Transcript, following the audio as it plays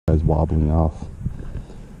Guy's wobbling off.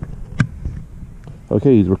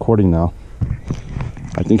 Okay, he's recording now.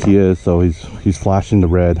 I think he is, so he's flashing the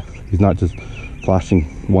red. He's not just flashing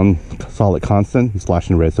one solid constant, he's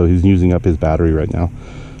flashing red, so he's using up his battery right now,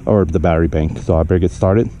 or the battery bank. So I better get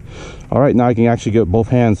started. All right, now I can actually get both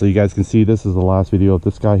hands so you guys can see. This is the last video of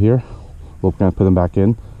this guy here. We're gonna put him back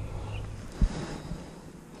in.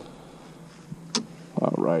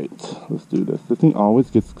 All right, let's do this. This thing always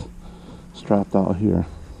gets strapped out here.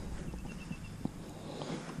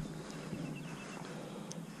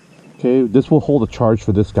 Okay, this will hold a charge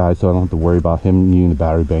for this guy, so I don't have to worry about him needing the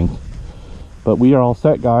battery bank. But we are all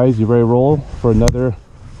set, guys. You ready to roll for another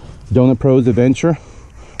Donut Pros adventure?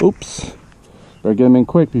 Oops. Better get him in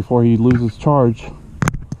quick before he loses charge.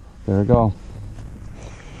 There we go.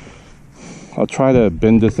 I'll try to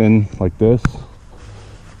bend this in like this.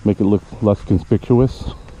 Make it look less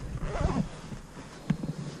conspicuous.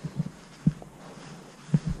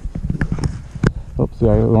 Oops, see,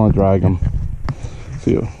 I don't want to drag him.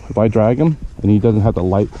 See, if I drag him and he doesn't have the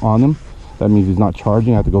light on him, that means he's not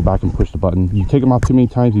charging. I have to go back and push the button. You take him out too many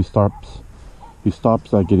times, he stops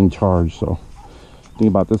getting charged. So the thing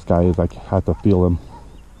about this guy is I have to feel him.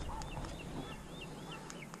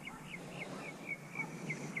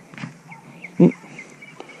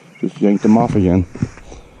 Just yanked him off again.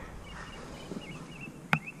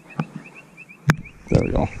 There we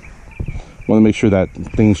go. Want to make sure that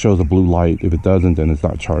thing shows a blue light. If it doesn't, then it's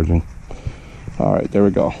not charging. All right, there we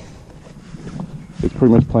go. It's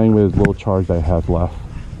pretty much playing with his little charge that it has left.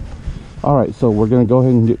 All right, so we're gonna go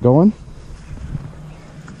ahead and get going.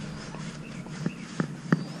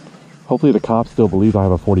 Hopefully the cops still believe I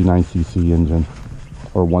have a 49cc engine,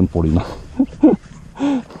 or 149.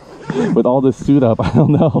 With all this suit up, I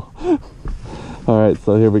don't know. All right,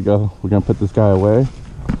 so here we go. We're gonna put this guy away.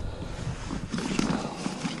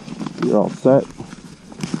 You're all set.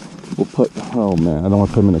 We'll put, oh man, I don't want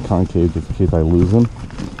to put him in a concave just in case I lose him.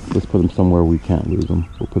 Let's put him somewhere we can't lose him.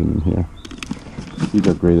 We'll put him in here. These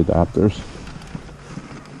are great adapters.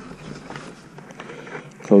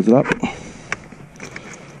 Close it up.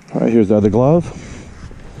 All right, here's the other glove.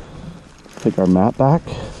 Take our mat back.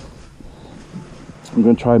 I'm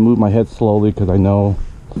going to try and move my head slowly because I know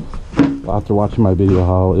after watching my video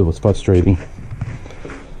how it was frustrating.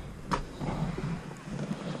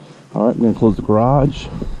 All right, I'm going to close the garage.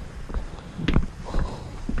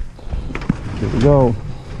 Here we go.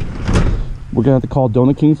 We're gonna have to call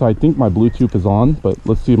Donut King, so I think my Bluetooth is on, but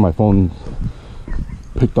let's see if my phone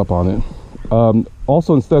picked up on it.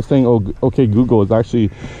 Also, instead of saying, oh, okay Google, it's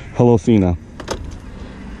actually hello Cena.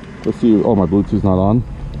 Let's see. Oh, my Bluetooth's not on.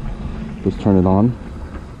 Let's turn it on.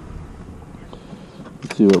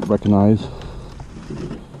 Let's see what it recognizes.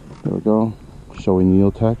 There we go. Showing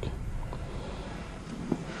Neotech.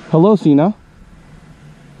 Hello Cena.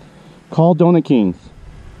 Call Donut Kings.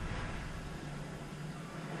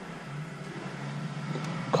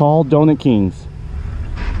 Call Donut Kings.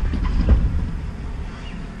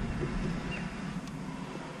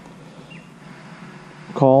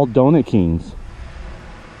 Call Donut Kings.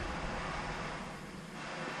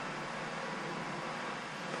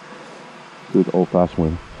 Do the old-fashioned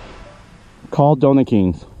way. Call Donut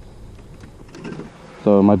Kings.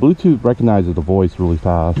 So my Bluetooth recognizes the voice really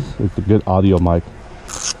fast. It's a good audio mic.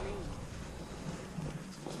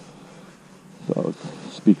 So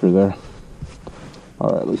it's speaker there. All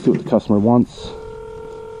right, let's see what the customer wants.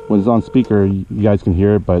 When it's on speaker, you guys can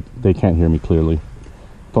hear it, but they can't hear me clearly.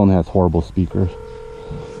 Phone has horrible speaker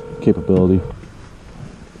capability.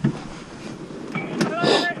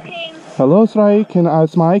 Hello, Srai.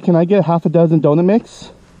 Can I get half a dozen donut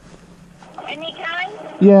mix? Any kind?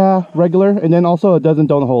 Yeah, regular, and then also a dozen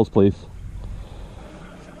donut holes, please.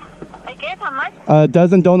 Okay, how much? A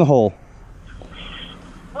dozen donut hole.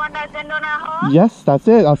 1 dozen donut hole? Yes, that's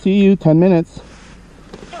it. I'll see you 10 minutes.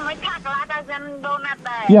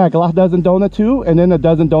 Yeah, a glass dozen donut too, and then a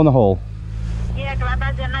dozen donut hole. Yeah, glass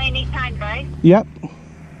dozen any kind, right? Yep.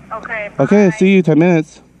 Okay. Bye. Okay, see you 10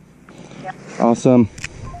 minutes. Yep. Awesome.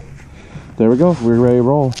 There we go. We're ready to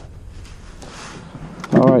roll.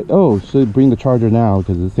 All right. Oh, should bring the charger now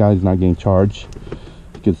because this guy's not getting charged.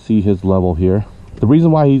 You can see his level here. The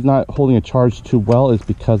reason why he's not holding a charge too well is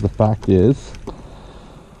because the fact is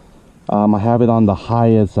I have it on the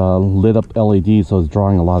highest lit up LED, so it's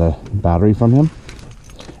drawing a lot of battery from him.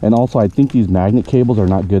 And also I think these magnet cables are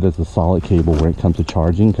not good as a solid cable when it comes to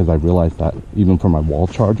charging, because I realized that even for my wall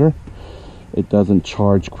charger it doesn't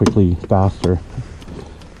charge quickly faster.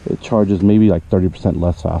 It charges maybe like 30%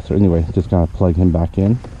 less faster. Anyway, just gonna plug him back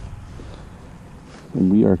in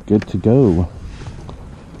and we are good to go.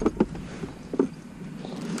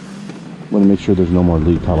 Want to make sure there's no more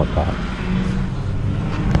leak. How about that?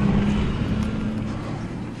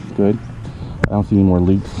 Good. I don't see any more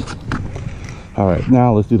leaks. All right,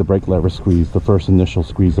 now let's do the brake lever squeeze, the first initial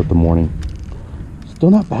squeeze of the morning. Still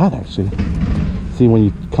not bad, actually. See, when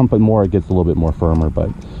you pump it more, it gets a little bit more firmer, but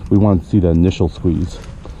we want to see the initial squeeze.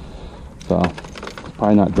 So it's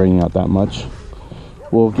probably not draining out that much.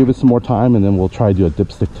 We'll give it some more time, and then we'll try to do a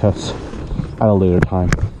dipstick test at a later time.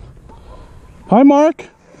 Hi, Mark.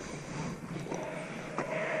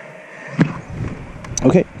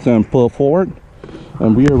 Okay, so I'm pull it forward,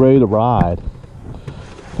 and we are ready to ride.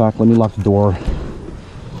 In fact, let me lock the door.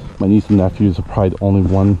 My niece and nephews are probably the only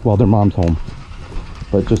one, well, their mom's home,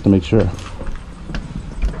 but just to make sure.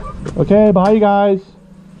 Okay, bye, you guys.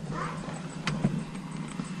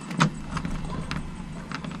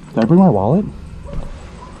 Did I bring my wallet?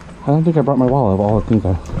 I don't think I brought my wallet of all the things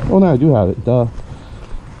oh no, I do have it. Duh.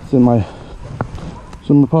 It's in my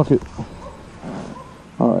pocket.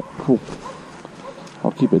 Alright, cool.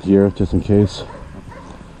 I'll keep it here just in case.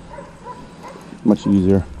 Much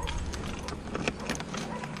easier.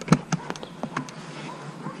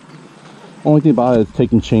 Only thing about it is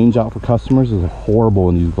taking change out for customers is horrible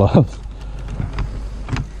in these gloves.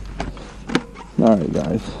 Alright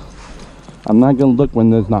guys. I'm not going to look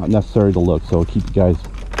when it's not necessary to look, so I'll keep you guys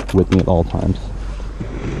with me at all times.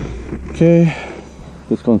 Okay.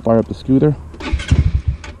 Let's go and fire up the scooter.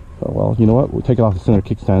 Oh well, you know what? We'll take it off the center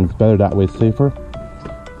kickstand. It's better that way, it's safer.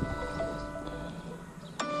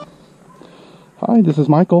 Hi, this is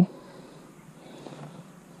Michael.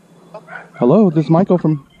 Hello, this is Michael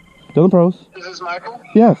from Dylan Pros. Is this Michael?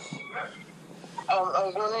 Yes. I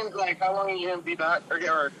was wondering, like, how long are you gonna be back?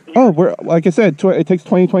 Oh, we're like I said, it takes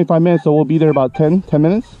 20-25 minutes, so we'll be there about 10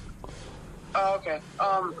 minutes. Oh, okay.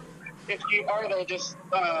 If you are there, just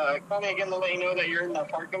call me again to let you know that you're in the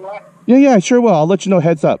parking lot. Yeah, sure will. I'll let you know.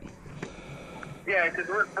 Heads up. Yeah, because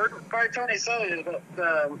we're by Tony Sully, but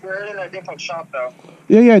we're in a different shop though.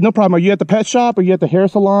 Yeah, no problem. Are you at the pet shop? Are you at the hair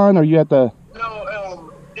salon? Are you at the?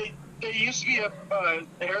 No, there used to be a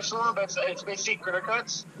hair salon, but it's basically critter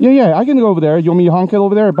cuts. Yeah, I can go over there. You want me to honk it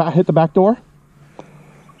over there or hit the back door?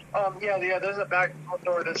 Yeah, there's a back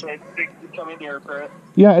door this way. You come in here for it.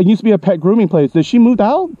 Yeah, it used to be a pet grooming place. Did she move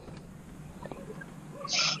out?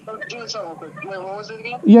 Doing something real quick. Wait, what was it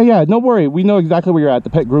again? Yeah, no worry. We know exactly where you're at. The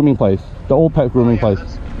pet grooming place, the old pet grooming place.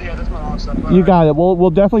 That's my mom's stuff. You got it. We'll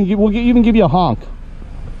definitely even give you a honk.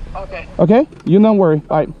 Okay. Okay. You don't worry.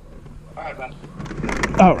 Bye. All right, bye.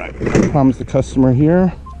 All right. Promised the customer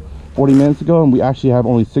here 40 minutes ago, and we actually have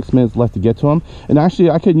only 6 minutes left to get to him. And actually,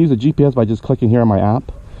 I can use the GPS by just clicking here on my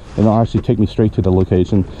app, and it'll actually take me straight to the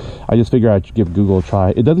location. I just figured I'd give Google a try.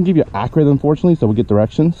 It doesn't give you accurate, unfortunately, so we get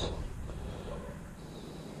directions.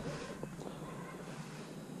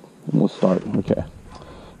 And we'll start. Okay,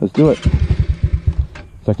 let's do it.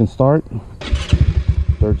 Second start.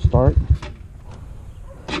 Third start.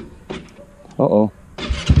 Uh-oh.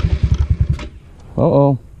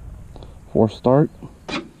 Fourth start.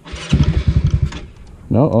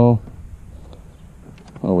 No.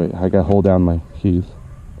 Oh wait, I gotta hold down my keys.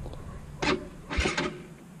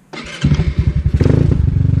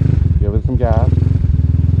 Give it some gas.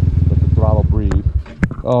 Let the throttle breathe.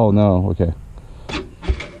 Oh no, okay.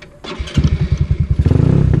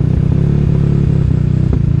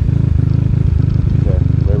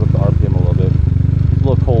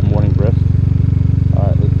 Cold morning brisk. All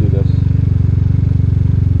right, let's do this.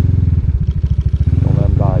 Don't let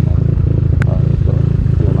them die now. All right, let's go.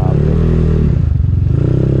 Get them out of here.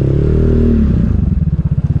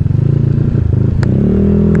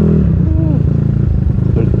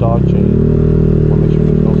 There's a dog chain. Want to make sure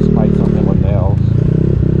there's no spikes on him or nails.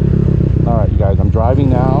 All right, you guys, I'm driving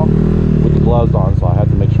now with the gloves on, so I have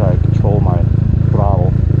to make sure I control my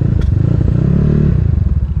throttle.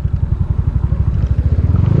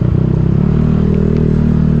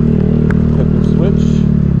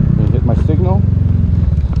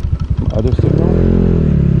 Other signal.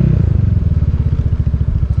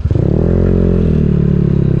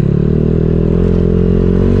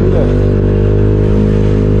 Do this.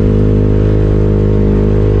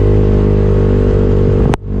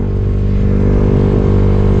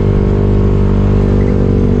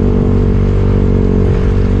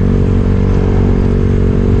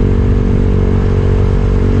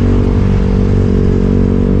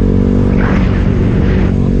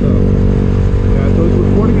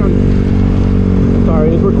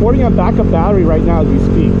 Recording on backup battery right now as we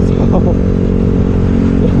speak, so I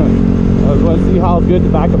just want to see how good the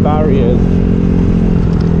backup battery is.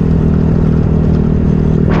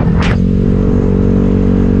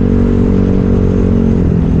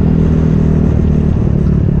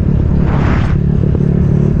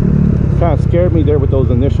 kind of scared me there with those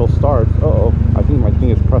initial starts. Uh-oh, I think my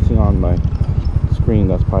thing is pressing on my screen.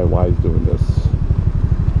 That's probably why it's doing this.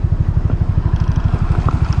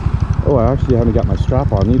 Oh, I actually haven't got my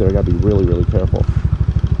strap on either. I gotta be really, really careful.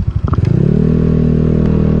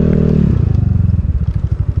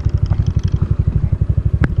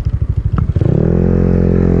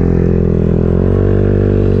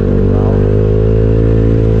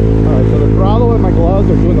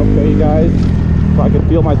 So I can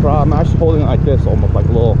feel my throttle. I'm actually holding it like this, almost like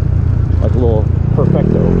a little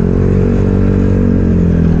perfecto.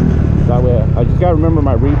 That way, I just gotta remember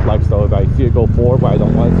my reflex though. If I see it go forward, but I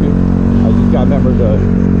don't want it to, I just gotta remember to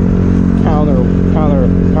counter.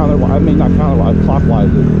 I mean, not counterwise,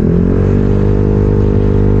 clockwise it.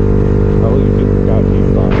 Oh, you get this guy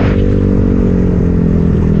beast on.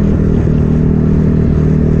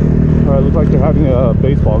 All right, looks like they're having a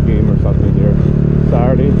baseball game or something here.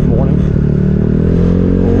 Saturday morning.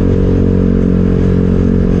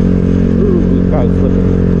 Ooh, this guy's slipping.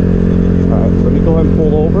 Alright, let me go ahead and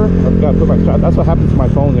pull over. I've got to put my strap. That's what happens to my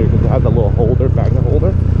phone here because it has a little holder, magnet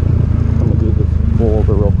holder. I'm going to do this pull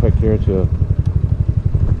over real quick here to...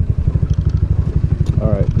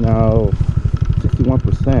 Alright, now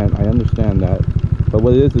 61%. I understand that. But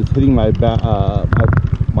what it is hitting my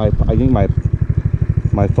I think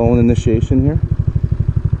my phone initiation here.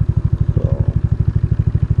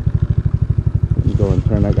 Go and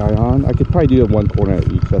turn that guy on. I could probably do it one corner at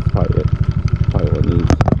each. That's probably it. Probably what it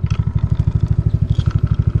needs.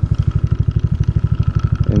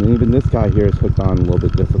 And even this guy here is hooked on a little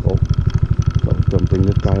bit difficult. So I'm going to bring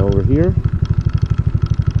this guy over here.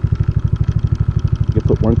 You can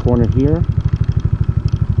put one corner here,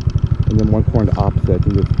 and then one corner the opposite. I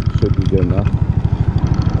think this should be good enough.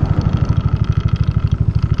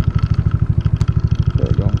 There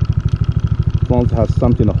we go. As long as it has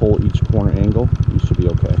something to hold each corner angle, you should be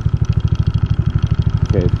okay.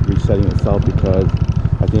 Okay, it's resetting itself because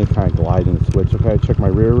I think it's kind of gliding the switch. Okay, check my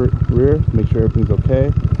rear, make sure everything's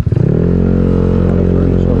okay.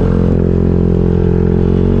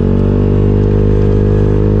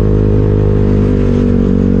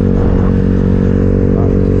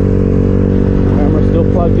 Nice. Camera's still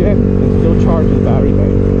plugged in and still charging the battery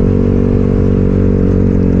bank.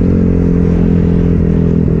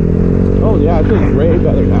 Yeah, I feel way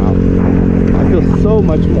better now. I feel so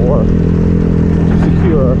much more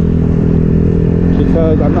secure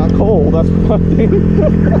because I'm not cold. That's one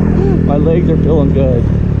thing. My legs are feeling good.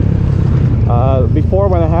 Before,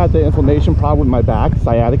 when I had the inflammation problem with my back,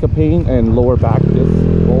 sciatica pain and lower back disc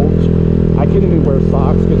bulge, I couldn't even wear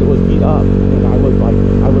socks because it would heat up, and I would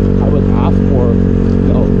ask for,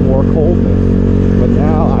 you know, more coldness. But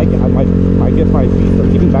now I guess my feet are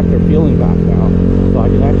getting back their feeling back now, so I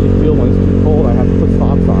can actually feel when it's too cold. I have to put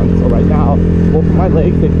socks on. So right now, both of my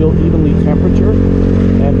legs, they feel evenly temperature,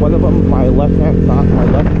 and one of them, my left hand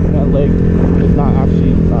leg is not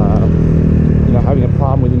actually you know, having a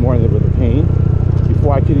problem anymore with the pain.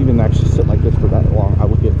 Before, I could even actually sit like this for that long. I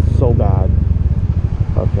would get so bad.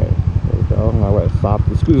 Okay, there we go. Now we're at stop.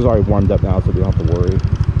 The scooter's already warmed up now, so we don't have to worry.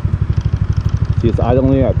 See, it's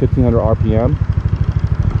idling at 1500 RPM.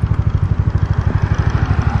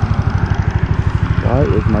 Why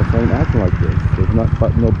is my phone acting like this? There's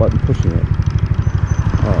no button pushing it.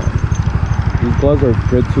 Alright. These gloves are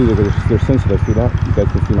good too. They're sensitive. See that? You guys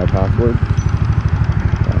can see my password.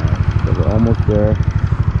 So we're almost there.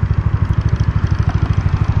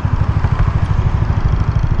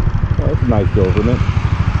 Oh, that's a nice government.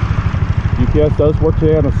 UPS does work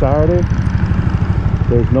today on a Saturday.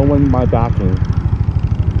 There's no one in my backing.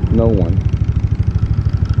 No one.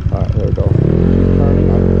 Alright, there we go. She's turning,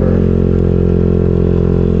 I can turn.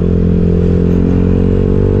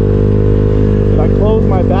 Did I close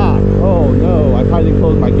my back? Oh no, I probably didn't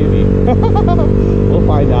close my gibby. We'll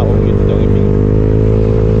find out when we get to Dunkin'.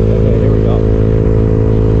 Okay, here we go.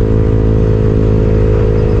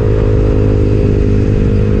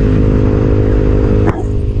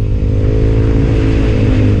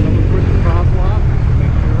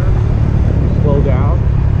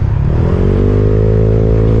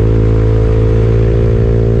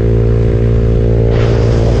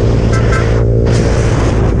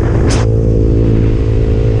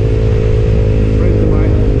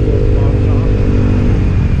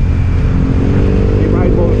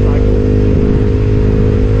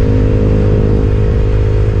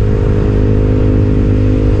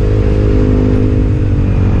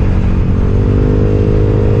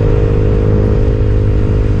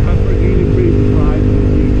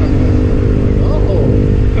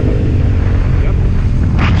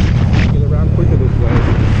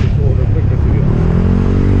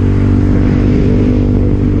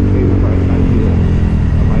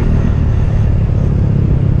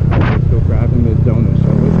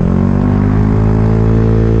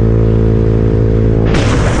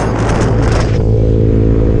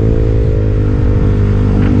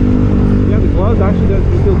 actually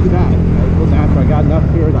doesn't feel too bad. It feels natural. I got enough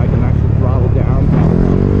here that I can actually throttle down,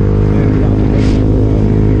 and without the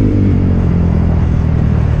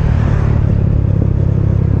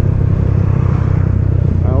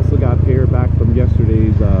I also got pair back from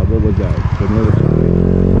yesterday's, what was that? The North Side.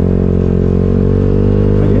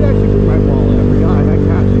 I did actually bring my wallet. I forgot I had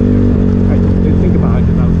cash in there. I just didn't think about it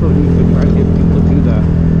because I was so used to trying to get people to do the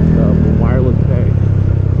wireless pay.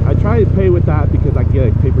 I try to pay with that because I get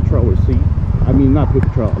a paper trail receipt. I mean, not paper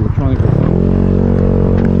trail, electronic receipt.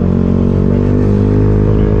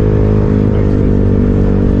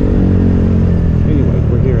 Anyways,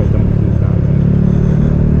 we're here at Znen ZN150T-9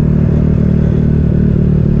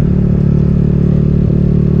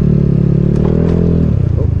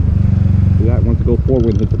 Oh, see that? Wants to go forward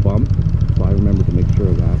and hit the bump, so I remember to make sure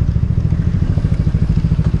of that.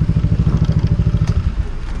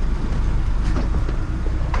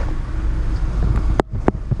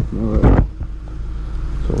 Alright,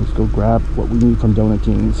 so let's go grab what we need from Donut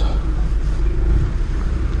Kings.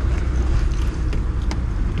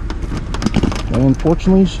 And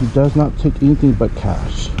unfortunately, she does not take anything but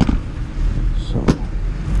cash. So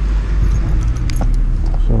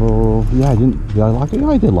yeah, did I lock it? Yeah,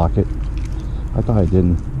 I did lock it. I thought I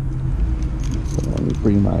didn't. So let me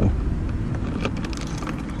bring my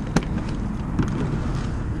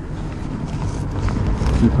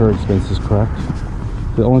keep her expenses correct.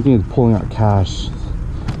 The only thing is pulling out cash.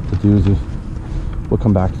 The doozy. We'll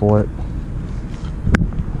come back for it.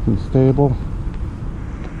 Stable.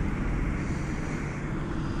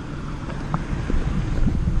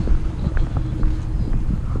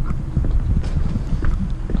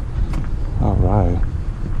 All right.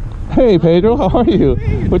 Hey Pedro, how are you?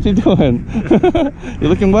 What you doing? You're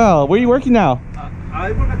looking well. Where are you working now?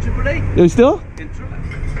 I work at AAA. You still? In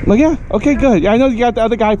Truman. Oh yeah. Okay, good. Yeah, I know you got the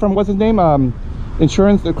other guy from, what's his name?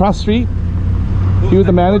 Insurance across the street. He was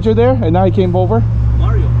the manager there, and now he came over.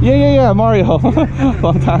 Mario. Yeah, Mario.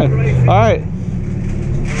 Long time. All right.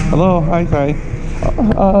 Hello. Hi.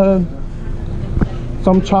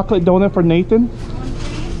 Some chocolate donut for Nathan.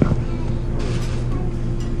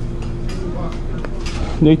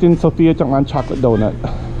 Nathan, Sophia, on chocolate donut.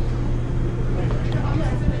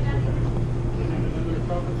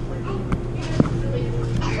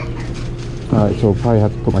 All right, so we'll probably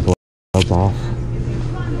have to put my gloves off.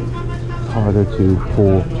 It's harder to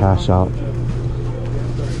pull cash out.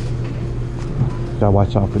 Gotta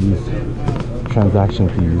watch out for these transaction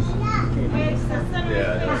fees.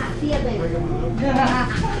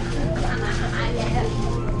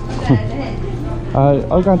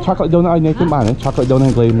 I got chocolate donut, Nathan, man. Chocolate donut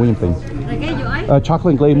and glazed muối thing.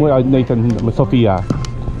 Chocolate and glazed muối, Nathan, Sophia.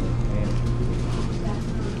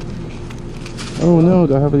 Oh no,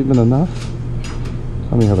 do I have even enough?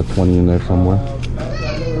 Let me have a 20 in there somewhere.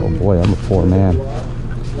 Oh boy, I'm a poor man.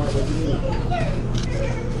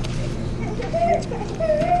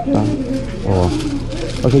 Oh.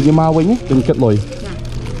 Okay, you ma wing it? Didn't get loy.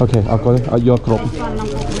 Okay, I'll go. You're crop.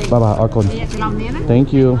 Bye bye, I'll go.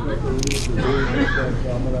 Thank you.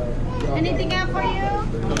 Anything else for you?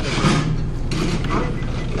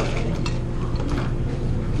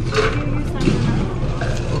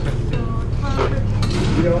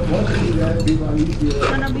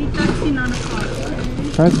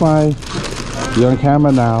 That's why you're on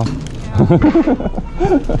camera now.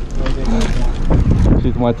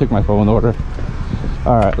 She's the one that took my phone order.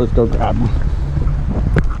 Alright, let's go grab them.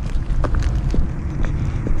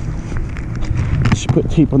 She put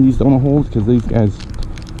tape on these donut holes because these guys,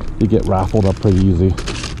 they get raffled up pretty easy.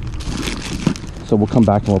 So we'll come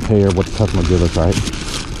back and we'll pay her what the customer gives us, right?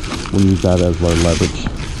 We'll use that as our leverage.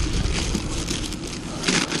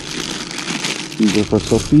 These are for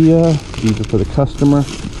Sophia, these are for the customer.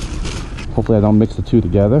 Hopefully I don't mix the two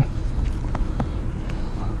together.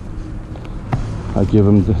 I give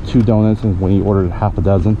him the 2 donuts and when he ordered half a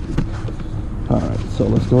dozen. Alright, so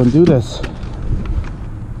let's go and do this.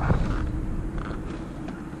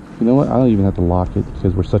 You know what? I don't even have to lock it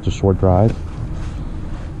because we're such a short drive.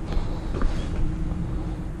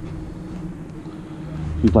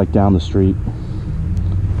 He's like down the street.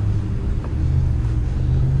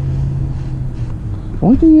 The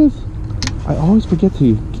only thing is, I always forget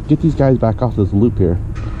to get these guys back off this loop here.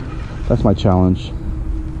 That's my challenge.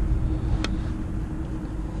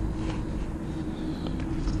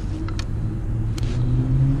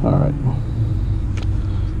 Alright.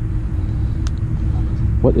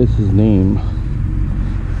 What is his name?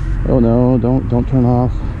 Oh no, don't turn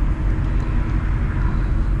off.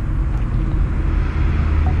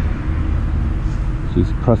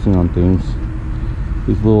 She's pressing on things.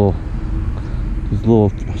 These little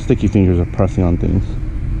sticky fingers are pressing on things.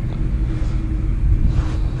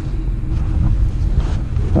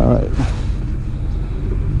 Alright.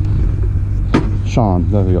 Sean,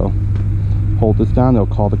 there we go. Hold this down, they'll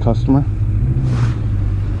call the customer.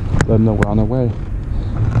 Let them know we're on our way.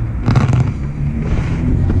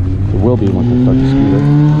 It will be once I start the scooter.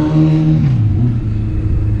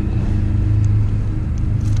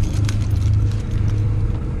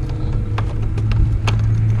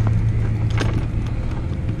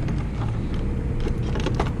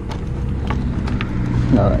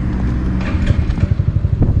 Alright.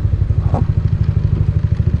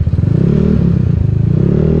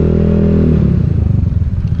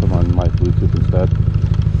 Put on my Bluetooth instead.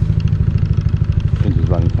 Engine's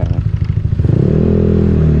running camera.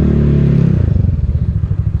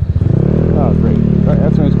 Oh, great. Alright,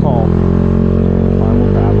 answering his call. Fine,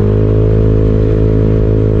 we'll travel.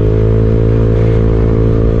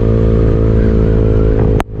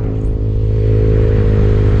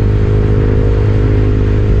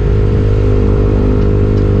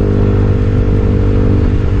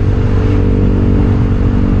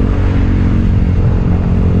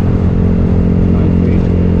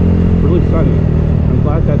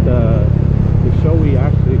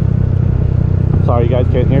 Sorry you guys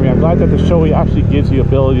can't hear me. I'm glad that the Shoei actually gives you the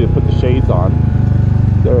ability to put the shades on.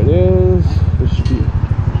 There it is. This should be...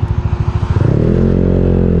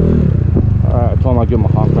 Alright, I told him I'll give him a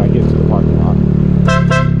honk when I get to the parking lot.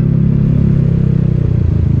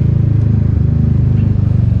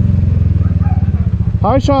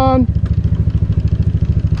 Hi, Sean.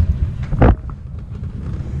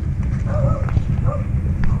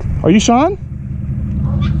 Are you Sean?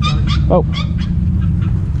 Oh.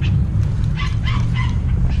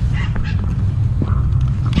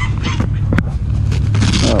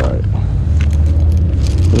 Alright.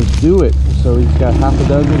 Let's do it. So he's got half a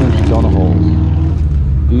dozen inch donut holes.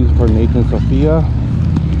 These are for Nathan and Sophia.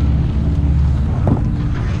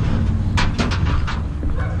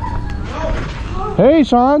 Hey,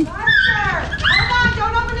 Sean. Hold on,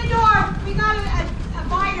 don't open the door. We got a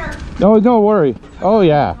biter. No, don't worry. Oh,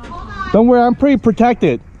 yeah. Don't worry, I'm pretty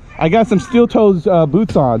protected. I got some steel toes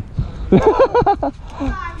boots on. Hold on,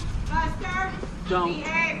 Buster. Don't.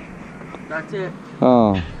 Behave. That's it.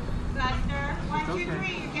 Oh. Buster. 1, 2, 3.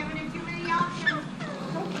 You're giving him too many options.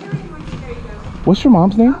 Don't carry him. There you go. What's your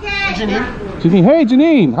mom's name? Okay. Janine. Hey,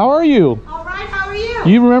 Janine. How are you? All right, how are you?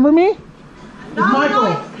 You remember me?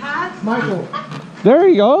 Michael. Michael. There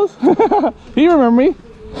he goes. He remember me. If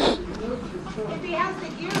he has the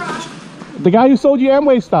gear on. The guy who sold you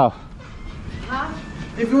Amway stuff. Huh?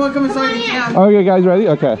 If you want to come inside, you can. Okay, guys, ready?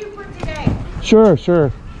 Okay. What do you for today? Sure,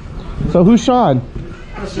 sure. So who's Sean?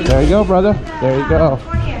 There you go, brother. There you go.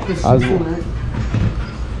 I was...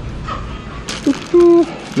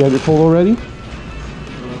 You have your polo ready?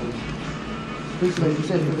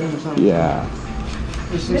 Yeah.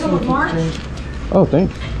 Middle of March? Oh,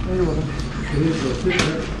 thanks.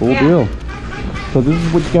 Cool deal. So this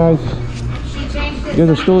is what you guys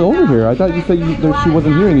are still over here. I thought you said she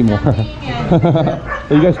wasn't here anymore.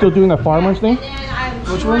 Are you guys still doing the farmers thing?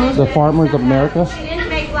 Which one is The Farmers of America?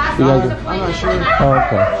 You guys I'm not sure. oh,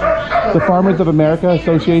 okay. The Farmers of America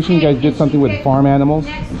Association, you guys did something with farm animals?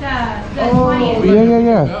 Oh, Yeah.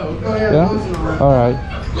 yeah. All right.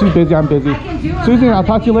 She's busy, I'm busy. Susan, I'll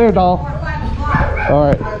talk to you later, doll. All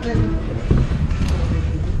right.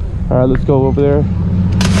 All right, let's go over there.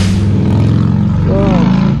 Oh.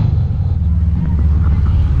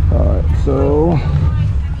 All right, so,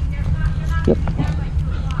 yep.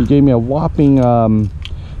 He gave me a whopping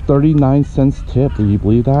 39 cents tip. Can you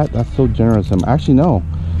believe that? That's so generous of him. Actually, no.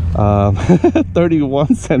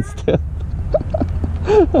 31 cents tip.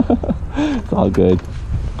 It's all good.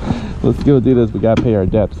 Let's go do this. We gotta pay our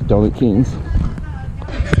debts to Donut Kings.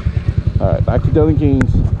 All right, back to Donut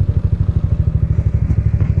Kings.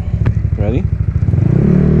 Ready?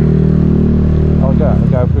 Oh yeah, I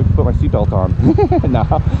gotta put my seatbelt on.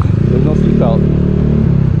 Nah, there's no seatbelt.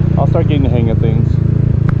 I'll start getting the hang of things.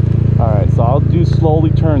 All right, so I'll do slowly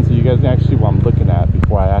turn so you guys can actually see what I'm looking at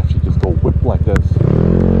before I actually just go whip like this.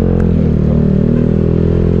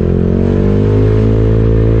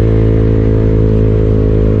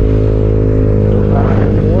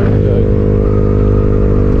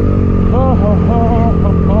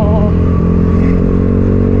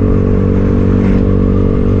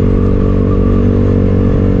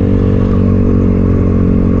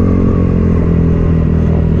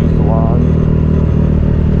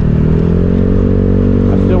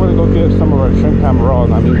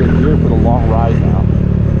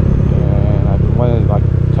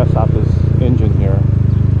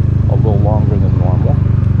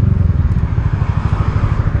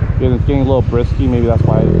 It's getting a little brisky, maybe that's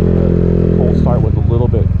why the cold start was a little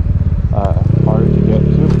bit harder to get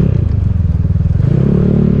to.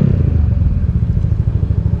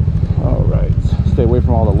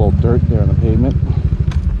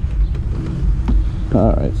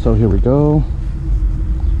 here we go.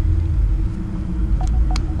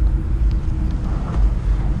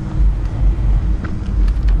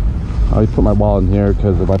 I always put my wallet in here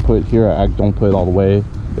because if I put it here, I don't put it all the way,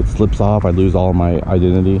 it slips off, I lose all my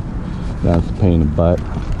identity. That's a pain in the butt.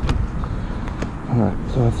 Alright,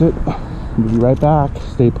 so that's it. We'll be right back.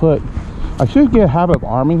 Stay put. I should get a habit of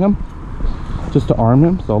arming him, just to arm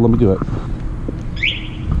him, so let me do it.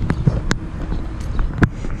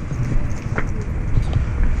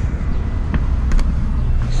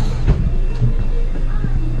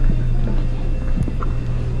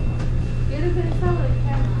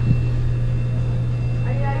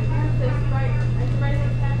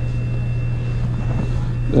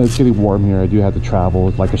 It's getting warm here. I do have to travel.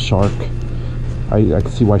 It's like a shark. I can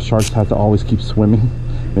see why sharks have to always keep swimming.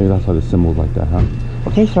 Maybe that's why the symbol's like that, huh?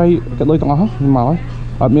 Okay, so I get lưới tao hả? Màu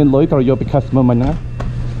ấy. Miền lưới tao vô bị customer mình nè.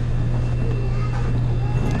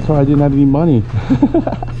 So I didn't have any money.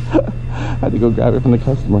 I had to go grab it from the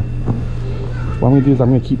customer. What I'm gonna do is I'm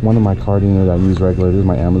gonna keep one of my cards in there that I use regularly. This is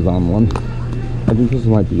my Amazon one. I think this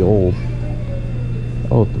might be old.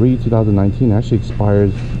 Oh, 2019 actually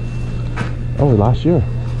expired. Oh, last year.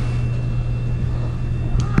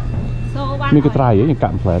 Mình cái try những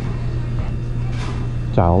cạm flat.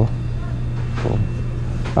 Ciao.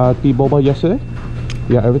 The boba yesterday?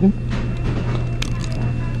 Yeah, everything?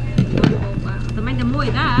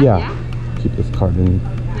 Yeah. Keep this card in.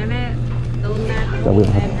 That we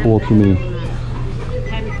don't have to pull too many.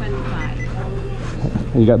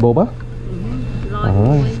 You got boba?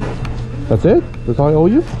 Alright. That's it? That's all I owe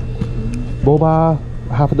you? Boba,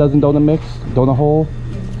 half a dozen donut mix, donut hole.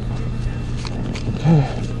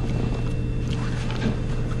 Okay.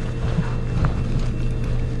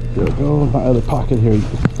 There we go. My other pocket here,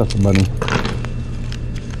 got some money.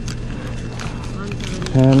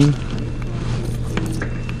 10.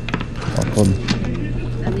 Awesome.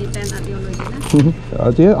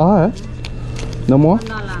 Dear, alright. No more?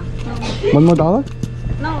 $1 more?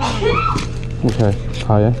 No. Okay.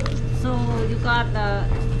 Higher. So you got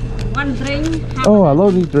one drink. Oh, I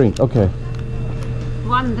love these drinks. Okay.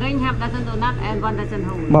 One drink, half dozen donut, and 1 dozen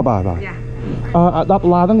whole. Bye bye. Yeah. Đọc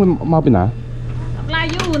là đang mau bên nào? Là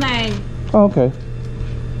you này. Oh, okay.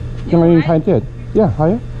 Can I find it? Yeah,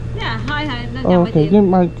 higher. Yeah, hai. Oh, okay.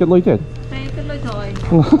 Nhưng mà cái lưới chết. Cái lưới thôi.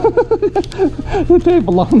 Thế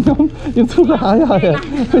belong không? Nhưng thu là higher.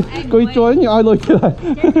 Coi chối như ai lưới chết này.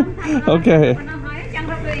 Okay.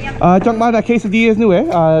 Trong ba là quesadillas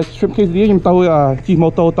nữa shrimp quesadillas nhưng tao chỉ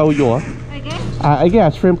một tao vô. I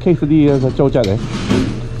guess shrimp quesadillas cho chạy đấy.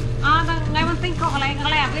 Ngày mình tính có lại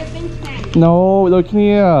biết tính này. No, đôi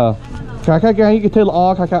kia. Cái thứ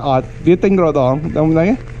là cái biết tính rồi đó. Đúng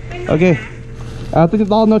đấy. Okay. Tính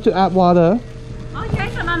đó nó chỉ add water. Okay,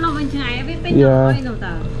 so nó mình chạy biết tính rồi đâu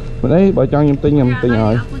ta. Mình đấy bởi trong tính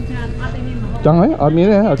rồi. Trong ấy ở miếng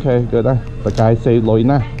đấy. Okay, good đấy. The guy say lỗi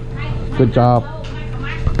na. Good job.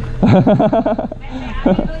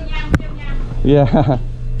 Yeah.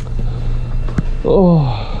 Oh.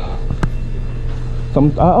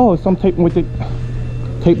 Some tape with it.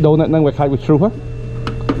 Tape donut năng with with true, huh?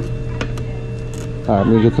 Alright,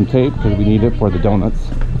 I'm gonna get some tape because we need it for the donuts.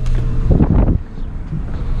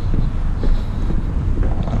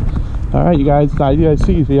 Alright, you guys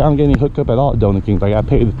see, I don't get any hookup at all at Donut Kings. I gotta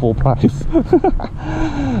pay the full price.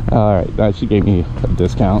 Alright, that she gave me a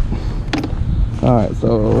discount. Alright,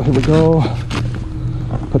 so here we go.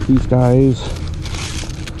 Put these guys.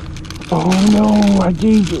 Oh no, I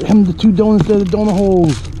gave him the 2 donuts instead of the donut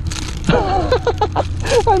holes.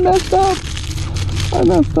 I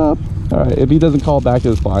messed up. Alright, if he doesn't call back,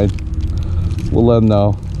 it's fine. We'll let him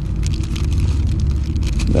know.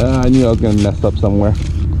 I knew I was gonna mess up somewhere.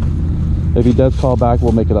 If he does call back,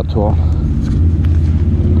 we'll make it up to him.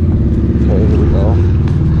 Okay, here we go.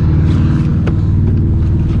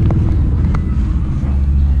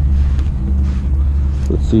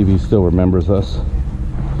 Let's see if he still remembers us.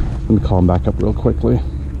 Let me call him back up real quickly.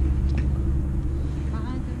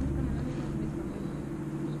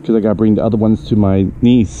 Because I gotta bring the other ones to my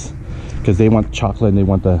niece. Because they want chocolate and they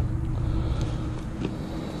want the...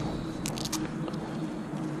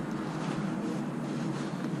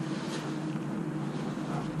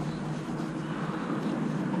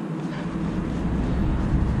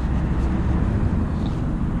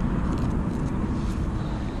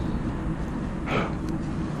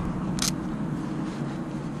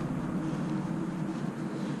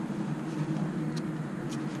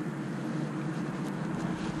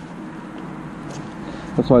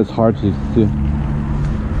 That's why it's hard to do.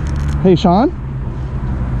 Hey, Sean?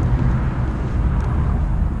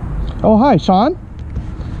 Oh, hi, Sean.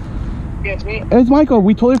 Yeah, it's me. It's Michael.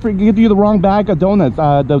 We totally gave you the wrong bag of donuts.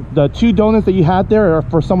 The 2 donuts that you had there are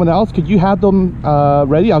for someone else. Could you have them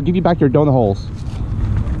ready? I'll give you back your donut holes.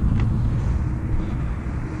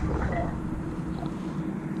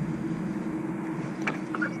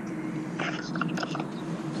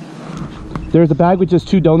 There's a bag with just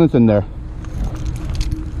 2 donuts in there.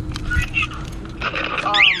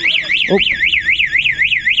 Oh.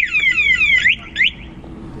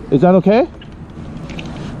 Is that okay?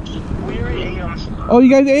 We already ate them. Oh, you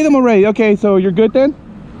guys ate them already. Okay, so you're good then?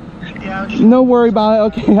 Yeah. Just... No worry about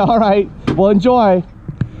it. Okay, all right. Well, enjoy.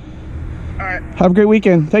 All right. Have a great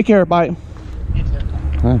weekend. Take care. Bye. You too.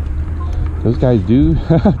 Huh. Those guys do.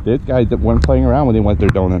 These guys that weren't playing around when they want their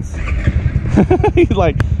donuts. He's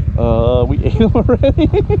like, we ate them already.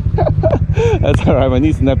 That's all right. My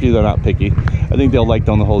niece and nephews are not picky. I think they'll like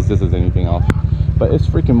donut holes just as anything else. But it's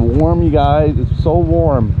freaking warm, you guys. It's so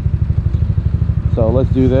warm. So let's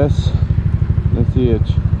do this. Let's see if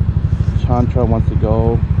Chantra wants to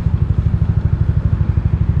go.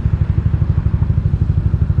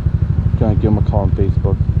 Gonna give him a call on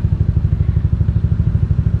Facebook.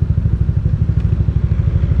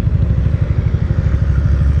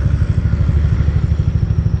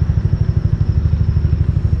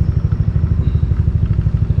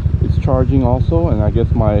 Charging also, and I guess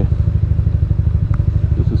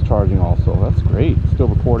this is charging also. That's great. Still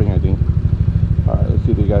recording, I think. All right, let's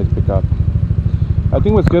see if you guys pick up. I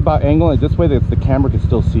think what's good about angling it this way, that the camera can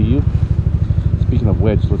still see you. Speaking of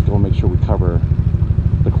which, let's go make sure we cover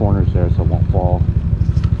the corners there so it won't fall.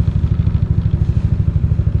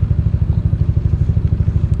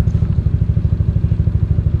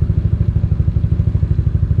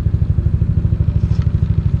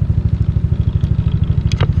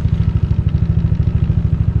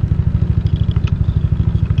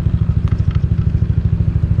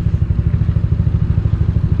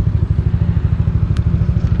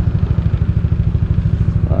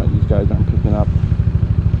 Aren't picking up.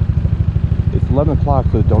 It's 11 o'clock,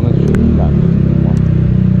 so the donuts should be back.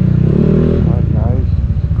 Alright guys,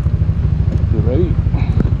 you ready?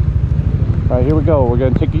 Alright, here we go. We're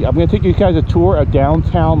gonna take you, I'm gonna take you guys a tour of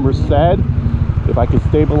downtown Merced. If I can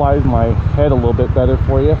stabilize my head a little bit better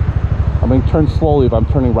for you. I'm gonna turn slowly if I'm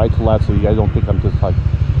turning right to left, so you guys don't think I'm just like,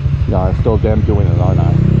 you know, I'm still damn doing it, aren't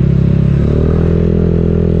I?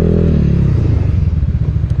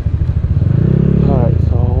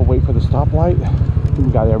 Wait for the stoplight. I think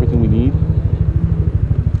we got everything we need.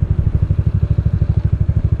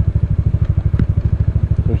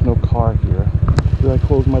 There's no car here. Did I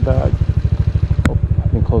close my bag? Oh, I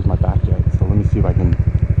didn't close my back yet. So let me see if I can.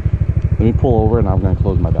 Let me pull over and I'm going to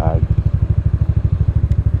close my bag.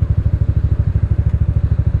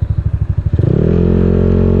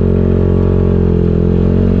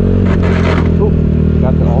 Oh,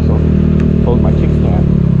 got to also close my kickstand.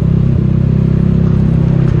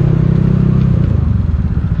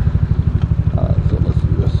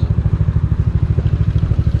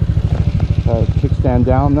 Kickstand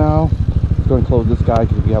down now. Let's go and close this guy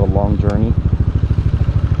because we have a long journey.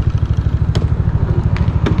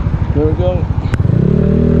 There we go.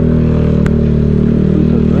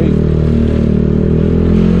 These are great.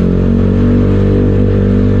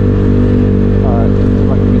 Alright, if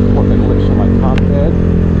I can get support and lift on my top head.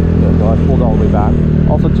 There we go, I pulled all the way back.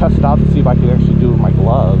 Also test it out to see if I can actually do it with my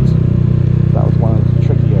gloves. That was one of the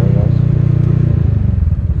tricky areas.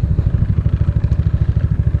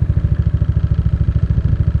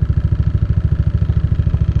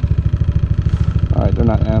 They're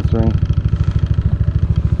not answering.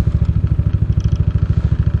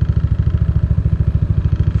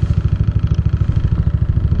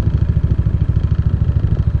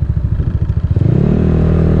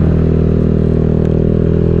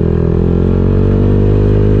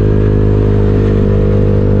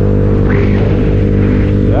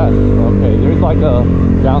 Yes, okay, there's like a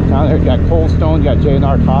downtown there. You got Cold Stone, you got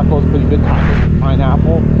J&R Tacos, pretty good tacos,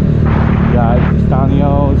 pineapple. You got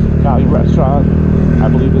Stanios, Italian restaurant. I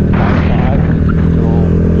believe it's Cat. So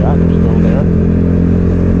yeah, they're still there.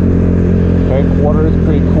 Headquarters,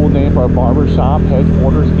 pretty cool name for a barber shop.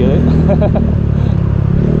 Headquarters, get it?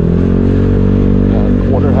 Yeah,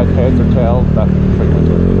 quarter has heads or tails. That's pretty much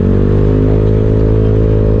it.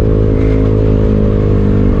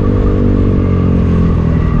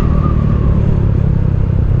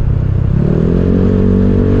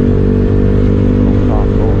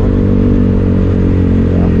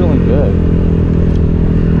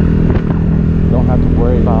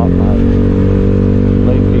 About my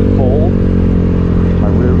leg being cold. My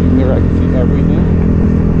rear view mirror, I can see everything.